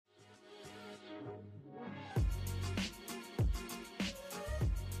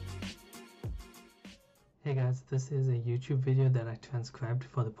Hey guys, this is a YouTube video that I transcribed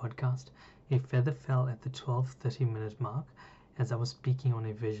for the podcast. A feather fell at the 12:30 mark as I was speaking on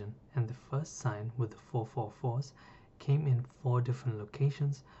a vision, and the first sign with the 444s came in 4 different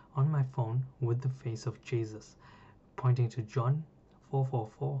locations on my phone with the face of Jesus, pointing to John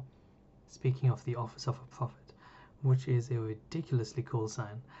 4:44, speaking of the office of a prophet, which is a ridiculously cool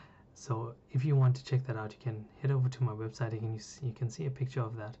sign. So if you want to check that out, you can head over to my website and you can see a picture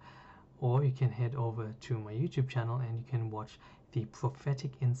of that. Or you can head over to my YouTube channel and you can watch the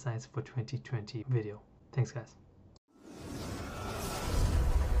Prophetic Insights for 2020 video. Thanks guys.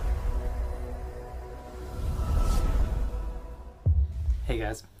 Hey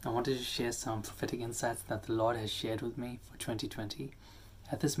guys, I wanted to share some prophetic insights that the Lord has shared with me for 2020.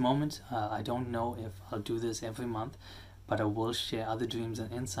 At this moment, I don't know if I'll do this every month, but I will share other dreams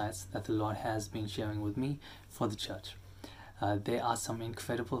and insights that the Lord has been sharing with me for the church. There are some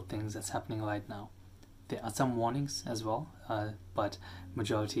incredible things that's happening right now. There are some warnings as well, but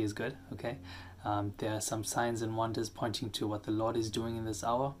majority is good, okay? There are some signs and wonders pointing to what the Lord is doing in this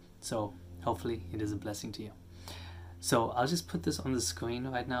hour, so hopefully it is a blessing to you. So I'll just put this on the screen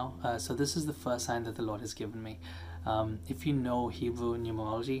right now. So this is the first sign that the Lord has given me. If you know Hebrew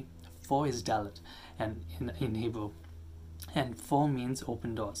numerology, 4 is Dalet, and in Hebrew, and 4 means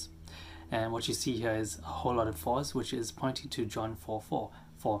open doors. And what you see here is a whole lot of 4s, which is pointing to John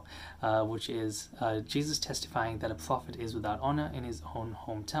 4:4, which is Jesus testifying that a prophet is without honor in his own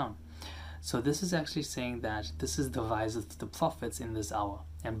hometown. So this is actually saying that this is the rise of the prophets in this hour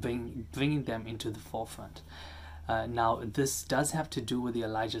and bringing them into the forefront. Now, this does have to do with the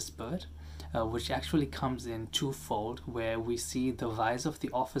Elijah spirit, which actually comes in twofold, where we see the rise of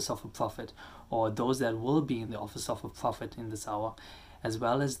the office of a prophet, or those that will be in the office of a prophet in this hour, as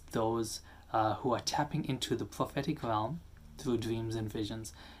well as those who are tapping into the prophetic realm through dreams and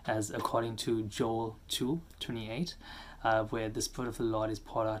visions, as according to Joel 2:28, where the Spirit of the Lord is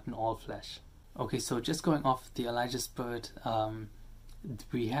poured out in all flesh. Okay, so just going off the Elijah spirit,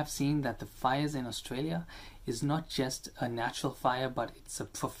 we have seen that the fires in Australia is not just a natural fire, but it's a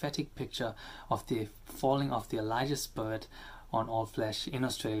prophetic picture of the falling of the Elijah spirit on all flesh in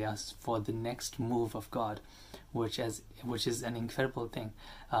Australia for the next move of God, which is an incredible thing.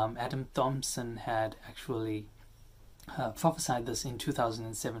 Adam Thompson had actually prophesied this in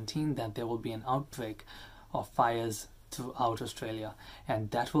 2017, that there will be an outbreak of fires throughout Australia,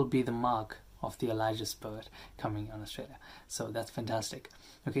 and that will be the mark of the Elijah spirit coming on Australia. So that's fantastic.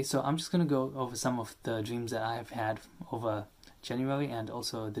 Okay, so I'm just going to go over some of the dreams that I have had over January and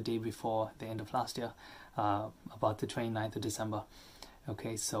also the day before the end of last year, about the 29th of December.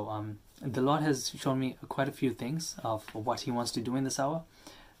 Okay, so the Lord has shown me quite a few things of what He wants to do in this hour.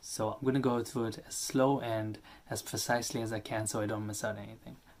 So I'm going to go through it as slow and as precisely as I can so I don't miss out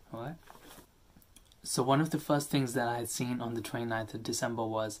anything. Alright? So one of the first things that I had seen on the 29th of December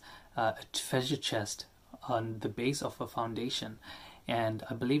was a treasure chest on the base of a foundation. And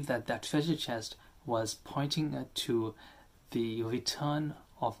I believe that that treasure chest was pointing to the return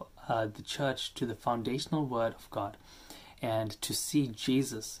of the church to the foundational word of God, and to see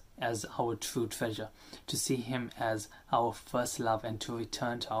Jesus as our true treasure, to see Him as our first love, and to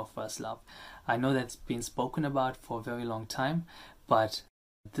return to our first love. I know that's been spoken about for a very long time, but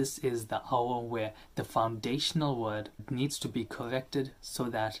this is the hour where the foundational word needs to be corrected so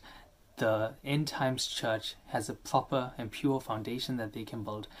that the end times church has a proper and pure foundation that they can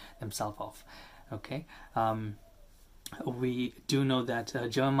build themselves off. Okay? We do know that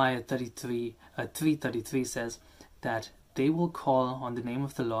Jeremiah 3:33 says that they will call on the name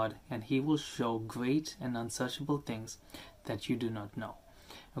of the Lord, and He will show great and unsearchable things that you do not know.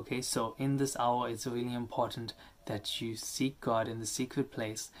 Okay, so in this hour, it's really important that you seek God in the secret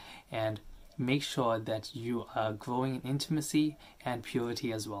place and make sure that you are growing in intimacy and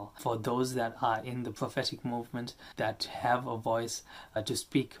purity as well. For those that are in the prophetic movement, that have a voice to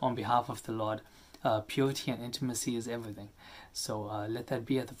speak on behalf of the Lord, purity and intimacy is everything. So let that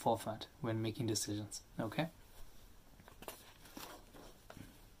be at the forefront when making decisions. Okay?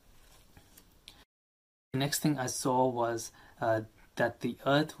 The next thing I saw was that the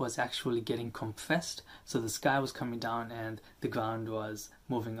earth was actually getting compressed. So the sky was coming down and the ground was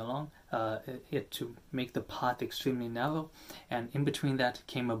moving along it to make the path extremely narrow. And in between that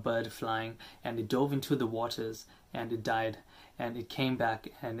came a bird flying, and it dove into the waters and it died. And it came back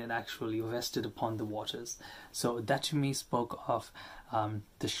and it actually rested upon the waters. So that to me spoke of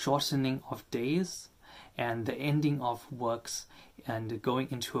the shortening of days and the ending of works and going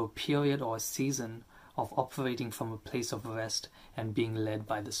into a period or a season of operating from a place of rest and being led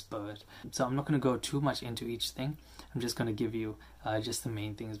by the Spirit. So I'm not going to go too much into each thing. I'm just going to give you just the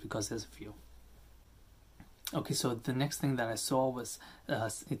main things because there's a few. Okay, so the next thing that I saw was,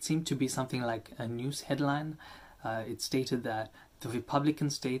 it seemed to be something like a news headline. It stated that the Republican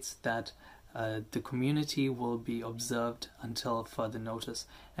states that the community will be observed until further notice.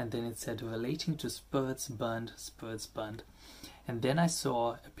 And then it said, relating to spirits burned, spirits burned. And then I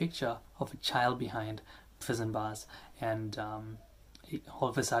saw a picture of a child behind prison bars. And all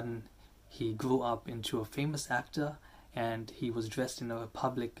of a sudden, he grew up into a famous actor, and he was dressed in a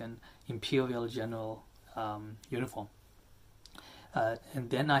Republican Imperial General uniform. And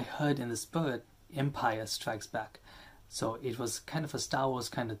then I heard in the spirit, Empire Strikes Back. So it was kind of a Star Wars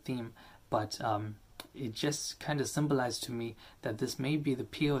kind of theme, but it just kind of symbolized to me that this may be the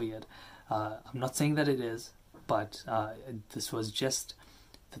period. I'm not saying that it is, but this was just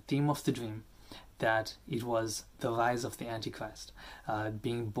the theme of the dream, that it was the rise of the Antichrist,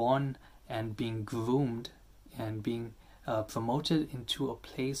 being born and being groomed and being promoted into a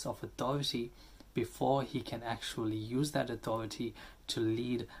place of authority before he can actually use that authority to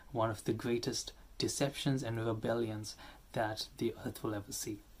lead one of the greatest deceptions and rebellions that the earth will ever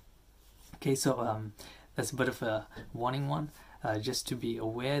see. Okay, so that's a bit of a warning one, just to be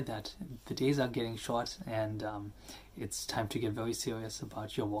aware that the days are getting short, and it's time to get very serious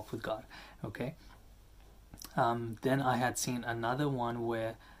about your walk with God. Okay. Then I had seen another one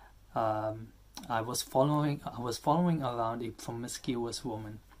where I was following around a promiscuous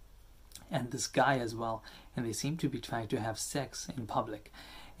woman and this guy as well, and they seemed to be trying to have sex in public,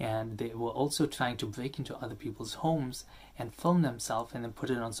 and they were also trying to break into other people's homes and film themselves and then put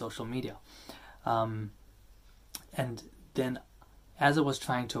it on social media. And then as I was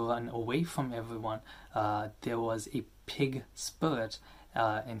trying to run away from everyone, there was a pig spirit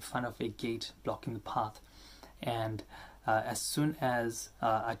in front of a gate blocking the path. And as soon as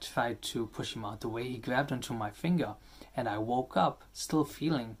I tried to push him out the way, he grabbed onto my finger, and I woke up still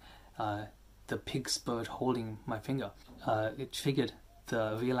feeling the pig spirit holding my finger. It triggered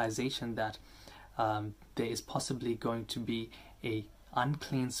the realization that there is possibly going to be a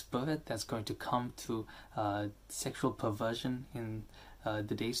unclean spirit that's going to come through sexual perversion in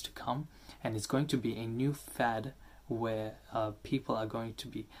the days to come, and it's going to be a new fad where people are going to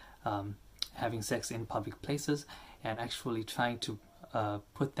be having sex in public places and actually trying to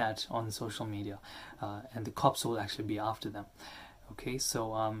put that on social media, and the cops will actually be after them. Okay,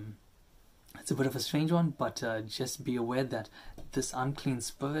 so it's a bit of a strange one, but just be aware that this unclean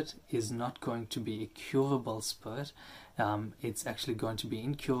spirit is not going to be a curable spirit. It's actually going to be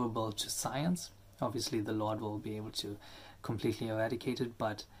incurable to science. Obviously, the Lord will be able to completely eradicate it,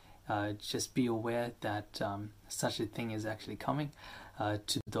 but just be aware that such a thing is actually coming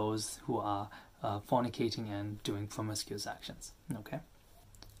to those who are fornicating and doing promiscuous actions.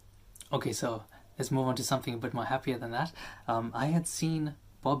 Okay, so let's move on to something a bit more happier than that. I had seen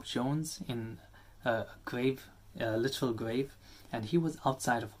Bob Jones in a grave, a literal grave, and he was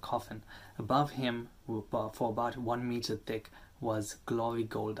outside of a coffin. Above him, for about 1 meter thick, was glory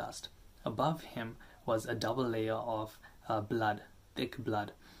gold dust. Above him was a double layer of blood, thick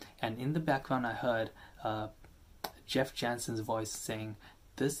blood. And in the background I heard Jeff Jansen's voice saying,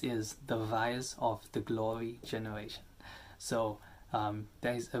 "This is the rise of the glory generation." So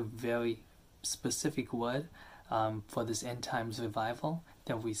there is a very specific word for this end times revival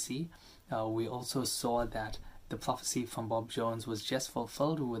that we see. We also saw that the prophecy from Bob Jones was just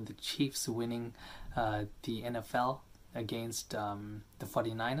fulfilled with the Chiefs winning the NFL against the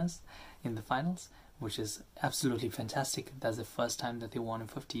 49ers in the finals, which is absolutely fantastic. That's the first time that they won in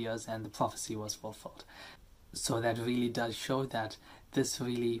 50 years, and the prophecy was fulfilled. So that really does show that this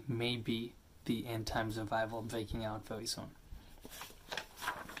really may be the end times revival breaking out very soon.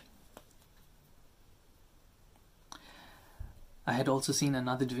 I had also seen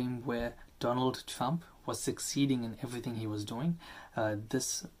another dream where Donald Trump was succeeding in everything he was doing.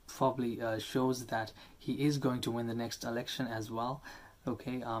 This probably shows that he is going to win the next election as well.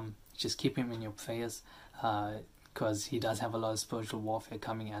 Okay, just keep him in your prayers, because he does have a lot of spiritual warfare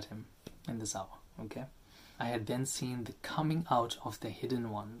coming at him in this hour. Okay, I had then seen the coming out of the hidden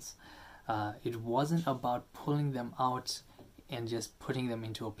ones. It wasn't about pulling them out and just putting them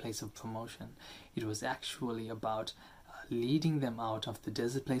into a place of promotion. It was actually about leading them out of the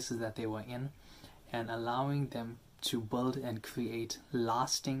desert places that they were in and allowing them to build and create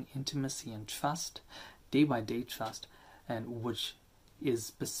lasting intimacy and trust, day by day trust, and which is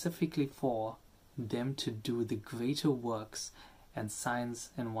specifically for them to do the greater works and signs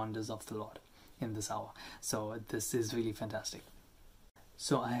and wonders of the Lord in this hour. So this is really fantastic.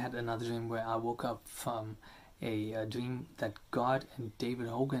 So I had another dream where I woke up from a dream that God and David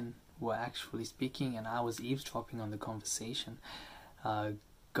Hogan were actually speaking, and I was eavesdropping on the conversation.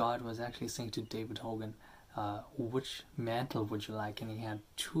 God was actually saying to David Hogan, which mantle would you like? And he had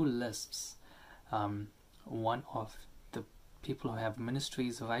two lists, one of the people who have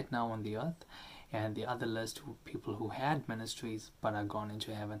ministries right now on the earth, and the other list people who had ministries but are gone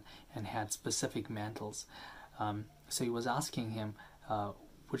into heaven and had specific mantles. So he was asking him,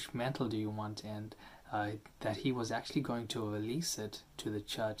 which mantle do you want? And that he was actually going to release it to the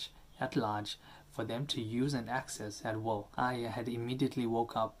church at large for them to use and access at will. I had immediately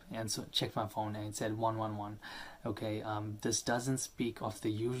woke up and so checked my phone, and it said 111. Okay, this doesn't speak of the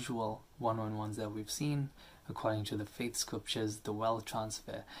usual 111s that we've seen according to the faith scriptures, the wealth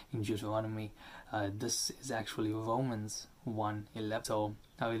transfer in Deuteronomy. This is actually Romans 1:11. So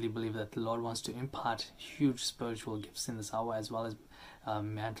I really believe that the Lord wants to impart huge spiritual gifts in this hour, as well as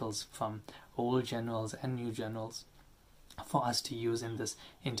mantles from old generals and new generals for us to use in this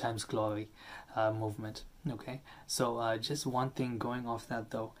end times glory movement. Okay, so just one thing going off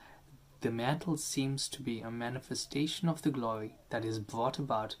that though, the mantle seems to be a manifestation of the glory that is brought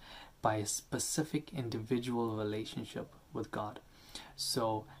about by a specific individual relationship with God.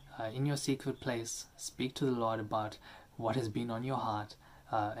 So in your secret place, speak to the Lord about what has been on your heart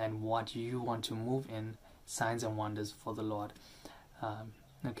and what you want to move in signs and wonders for the Lord.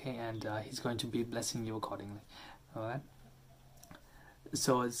 Okay, and he's going to be blessing you accordingly. All right.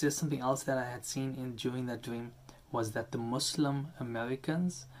 So it's just something else that I had seen during that dream was that the Muslim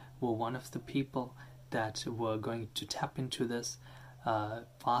Americans were one of the people that were going to tap into this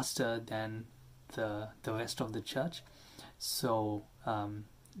faster than the rest of the church. So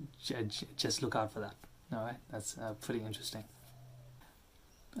just look out for that. All right, that's pretty interesting.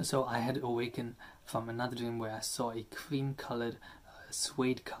 So I had awakened from another dream where I saw a cream-colored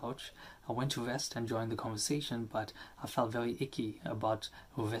suede couch. I went to rest and joined the conversation, but I felt very icky about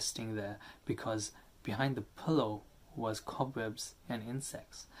resting there because behind the pillow was cobwebs and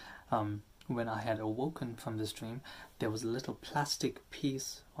insects. When I had awoken from this dream, there was a little plastic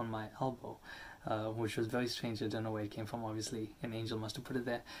piece on my elbow, which was very strange. I don't know where it came from. Obviously, an angel must have put it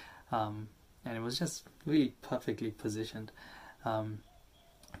there, and it was just really perfectly positioned.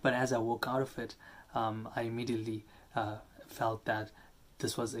 But as I woke out of it, I immediately felt that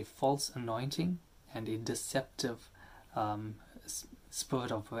this was a false anointing and a deceptive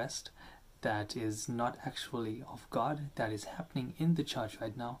spirit of rest that is not actually of God, that is happening in the church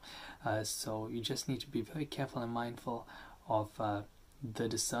right now. So you just need to be very careful and mindful of the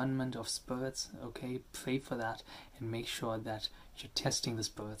discernment of spirits. Okay, pray for that and make sure that you're testing the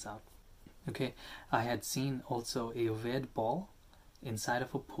spirits out. Okay, I had seen also a red ball inside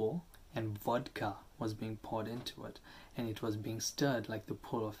of a pool, and vodka was being poured into it, and it was being stirred like the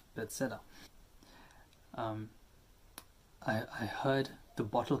pool of Bethesda. I heard the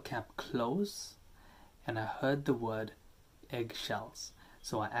bottle cap close, and I heard the word eggshells.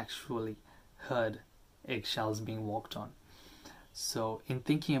 So I actually heard eggshells being walked on. So in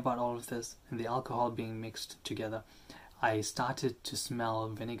thinking about all of this and the alcohol being mixed together, I started to smell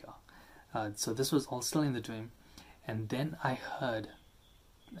vinegar. So this was all still in the dream. And then I heard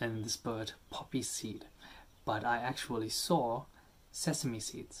in the spirit poppy seed, but I actually saw sesame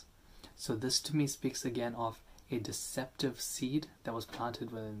seeds. So this to me speaks again of a deceptive seed that was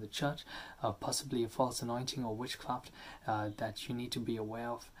planted within the church, possibly a false anointing or witchcraft that you need to be aware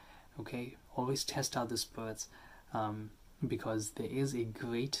of. Okay, always test out the spirits, because there is a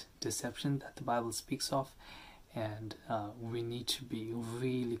great deception that the Bible speaks of, and we need to be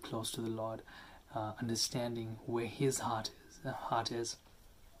really close to the Lord, understanding where His heart is,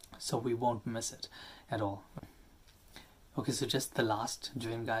 so we won't miss it at all. Okay, so just the last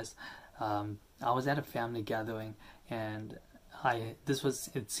dream, guys. I was at a family gathering, and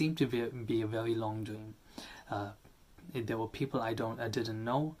it seemed to be a very long dream. There were people I didn't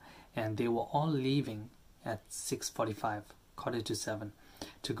know, and they were all leaving at 6:45, 6:45,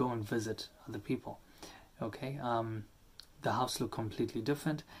 to go and visit other people. Okay, the house looked completely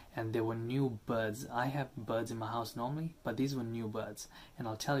different, and there were new birds. I have birds in my house normally, but these were new birds, and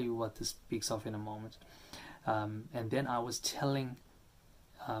I'll tell you what this speaks of in a moment. And then I was telling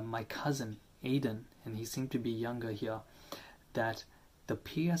my cousin Aiden, and he seemed to be younger here, that the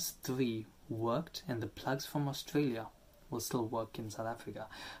PS3 worked and the plugs from Australia will still work in South Africa.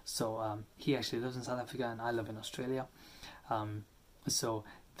 So he actually lives in South Africa and I live in Australia. So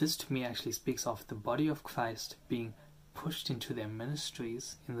this to me actually speaks of the body of Christ being pushed into their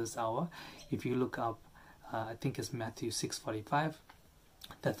ministries in this hour. If you look up, I think it's Matthew 6:45,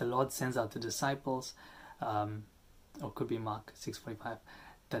 that the Lord sends out the disciples, or could be Mark 6:45,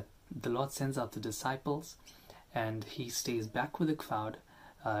 that the Lord sends out the disciples and He stays back with the crowd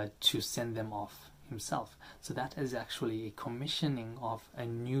to send them off himself. So that is actually a commissioning of a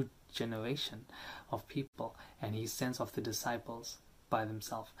new generation of people, and he sends off the disciples by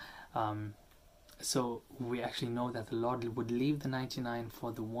themselves. So we actually know that the Lord would leave the 99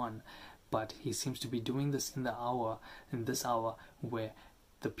 for the one, but he seems to be doing this in this hour where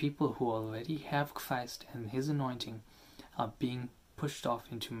the people who already have Christ and his anointing are being pushed off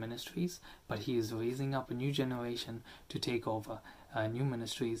into ministries, but he is raising up a new generation to take over new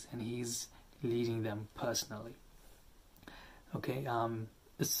ministries, and he's leading them personally. Okay,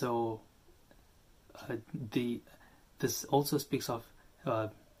 this also speaks of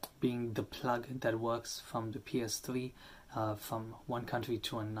being the plug that works from the PS3 from one country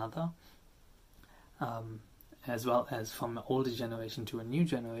to another, as well as from an older generation to a new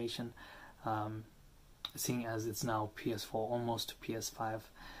generation, seeing as it's now PS4, almost PS5.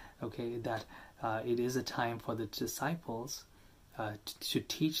 Okay, that it is a time for the disciples to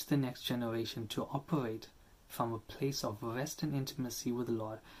teach the next generation to operate from a place of rest and intimacy with the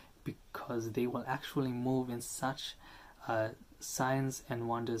Lord, because they will actually move in such signs and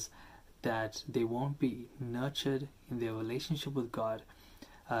wonders that they won't be nurtured in their relationship with God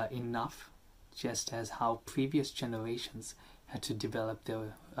enough, just as how previous generations had to develop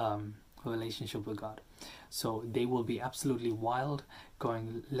their relationship with God. So they will be absolutely wild,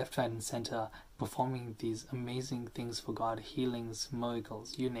 going left, right, and center, performing these amazing things for God, healings,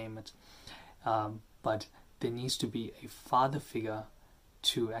 miracles, you name it. But there needs to be a father figure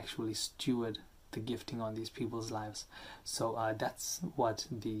to actually steward the gifting on these people's lives. So that's what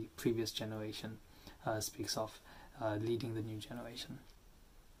the previous generation speaks of, leading the new generation.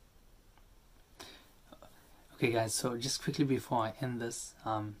 Okay guys, so just quickly before I end this,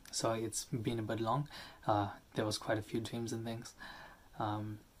 sorry it's been a bit long, there was quite a few dreams and things,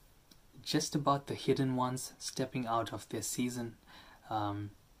 just about the hidden ones stepping out of their season,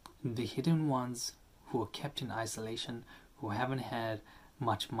 the hidden ones who are kept in isolation, who haven't had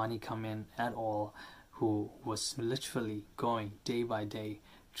much money come in at all, who was literally going day by day,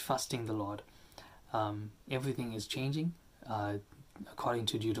 trusting the Lord. Everything is changing, according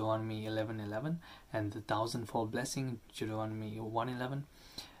to Deuteronomy 11:11 and the thousandfold blessing, Deuteronomy 1:11.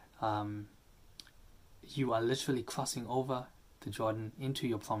 You are literally crossing over the Jordan into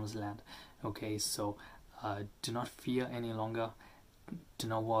your promised land. Okay, so do not fear any longer, do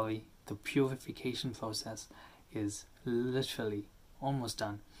not worry. The purification process is literally almost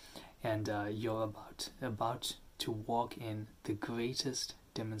done, and you're about to walk in the greatest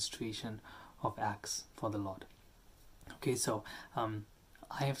demonstration of acts for the Lord. Okay, so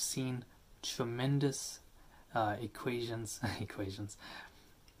I have seen tremendous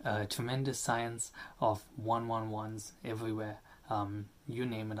tremendous science of 111s everywhere. You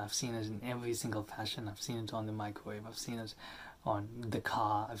name it, I've seen it in every single fashion. I've seen it on the microwave, I've seen it on the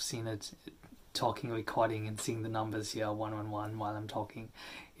car, I've seen it talking, recording, and seeing the numbers here 111 while I'm talking.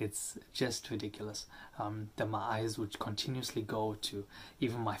 It's just ridiculous. That my eyes would continuously go to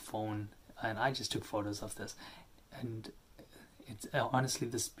even my phone, and I just took photos of this. And it's honestly,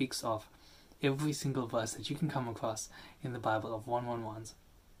 this speaks of every single verse that you can come across in the Bible of 111s,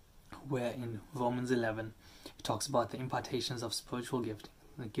 where in Romans 11 it talks about the impartations of spiritual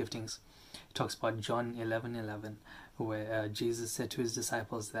giftings. It talks about John 11:11, where Jesus said to his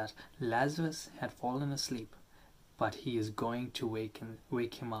disciples that Lazarus had fallen asleep, but he is going to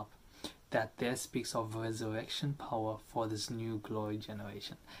wake him up. That there speaks of resurrection power for this new glory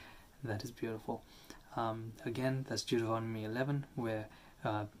generation. That is beautiful. Again, that's Deuteronomy 11, where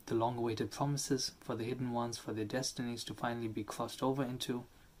the long-awaited promises for the hidden ones, for their destinies to finally be crossed over into.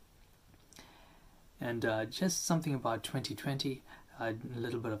 And just something about 2020, a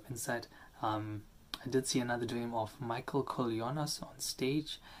little bit of insight. I did see another dream of Michael Koulianos on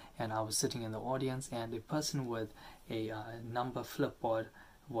stage, and I was sitting in the audience, and a person with a number flipboard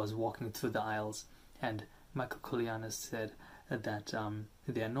was walking through the aisles, and Michael Koulianos said that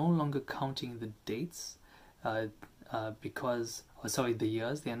they are no longer counting the dates the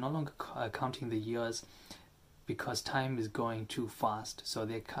years. They are no longer counting the years because time is going too fast, so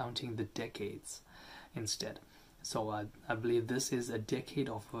they're counting the decades instead. So I believe this is a decade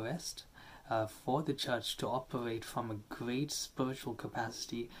of rest for the church to operate from a great spiritual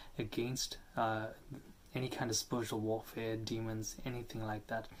capacity against any kind of spiritual warfare, demons, anything like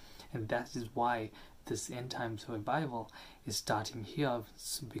that. And that is why this end times revival is starting here,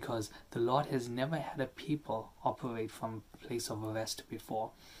 because the Lord has never had a people operate from a place of rest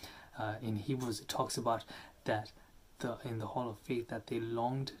before. In Hebrews it talks about that in the Hall of Faith that they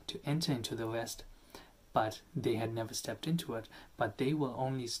longed to enter into the rest, but they had never stepped into it. But they will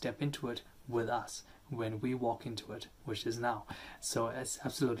only step into it with us when we walk into it, which is now. So it's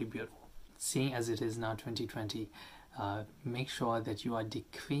absolutely beautiful. seeing as it is now 2020, make sure that you are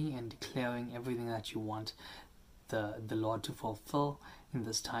decreeing and declaring everything that you want the Lord to fulfill in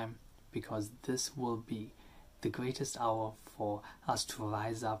this time, because this will be the greatest hour for us to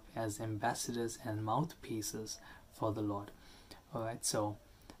rise up as ambassadors and mouthpieces for the Lord. Alright, so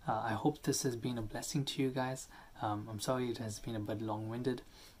I hope this has been a blessing to you guys. I'm sorry it has been a bit long-winded,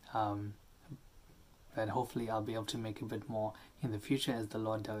 but hopefully I'll be able to make a bit more in the future as the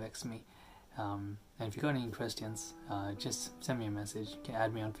Lord directs me. And if you got any questions, just send me a message. You can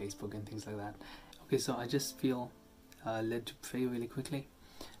add me on Facebook and things like that. Okay, so I just feel led to pray really quickly.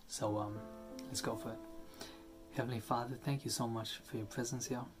 So let's go for it. Heavenly Father, thank you so much for your presence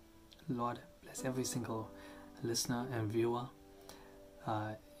here. Lord, bless every single listener and viewer.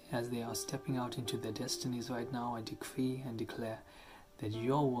 As they are stepping out into their destinies right now, I decree and declare that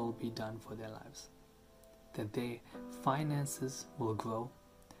your will be done for their lives. That their finances will grow,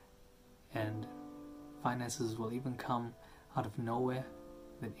 and finances will even come out of nowhere.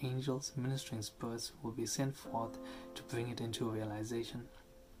 That angels, ministering spirits, will be sent forth to bring it into realization,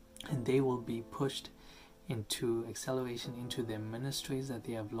 and they will be pushed into acceleration into their ministries that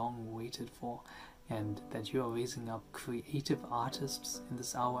they have long waited for, and that you are raising up creative artists in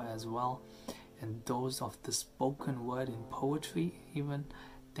this hour as well, and those of the spoken word in poetry even.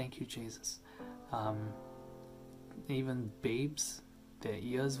 Thank you, Jesus. Even babes, their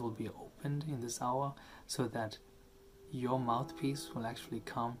ears will be opened in this hour, so that your mouthpiece will actually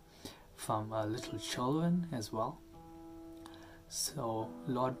come from little children as well. So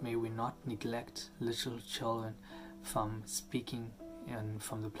Lord, may we not neglect little children from speaking and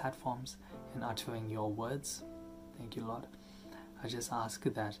from the platforms and uttering your words. Thank you, Lord. I just ask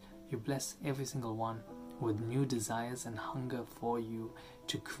that you bless every single one with new desires and hunger for you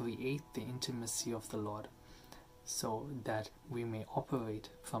to create the intimacy of the Lord, so that we may operate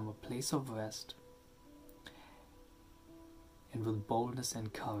from a place of rest and with boldness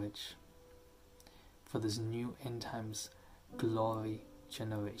and courage for this new end times glory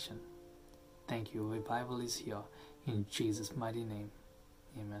generation. Thank you. Revival is here in Jesus' mighty name.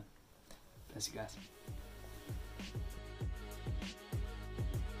 Amen. Bless you guys.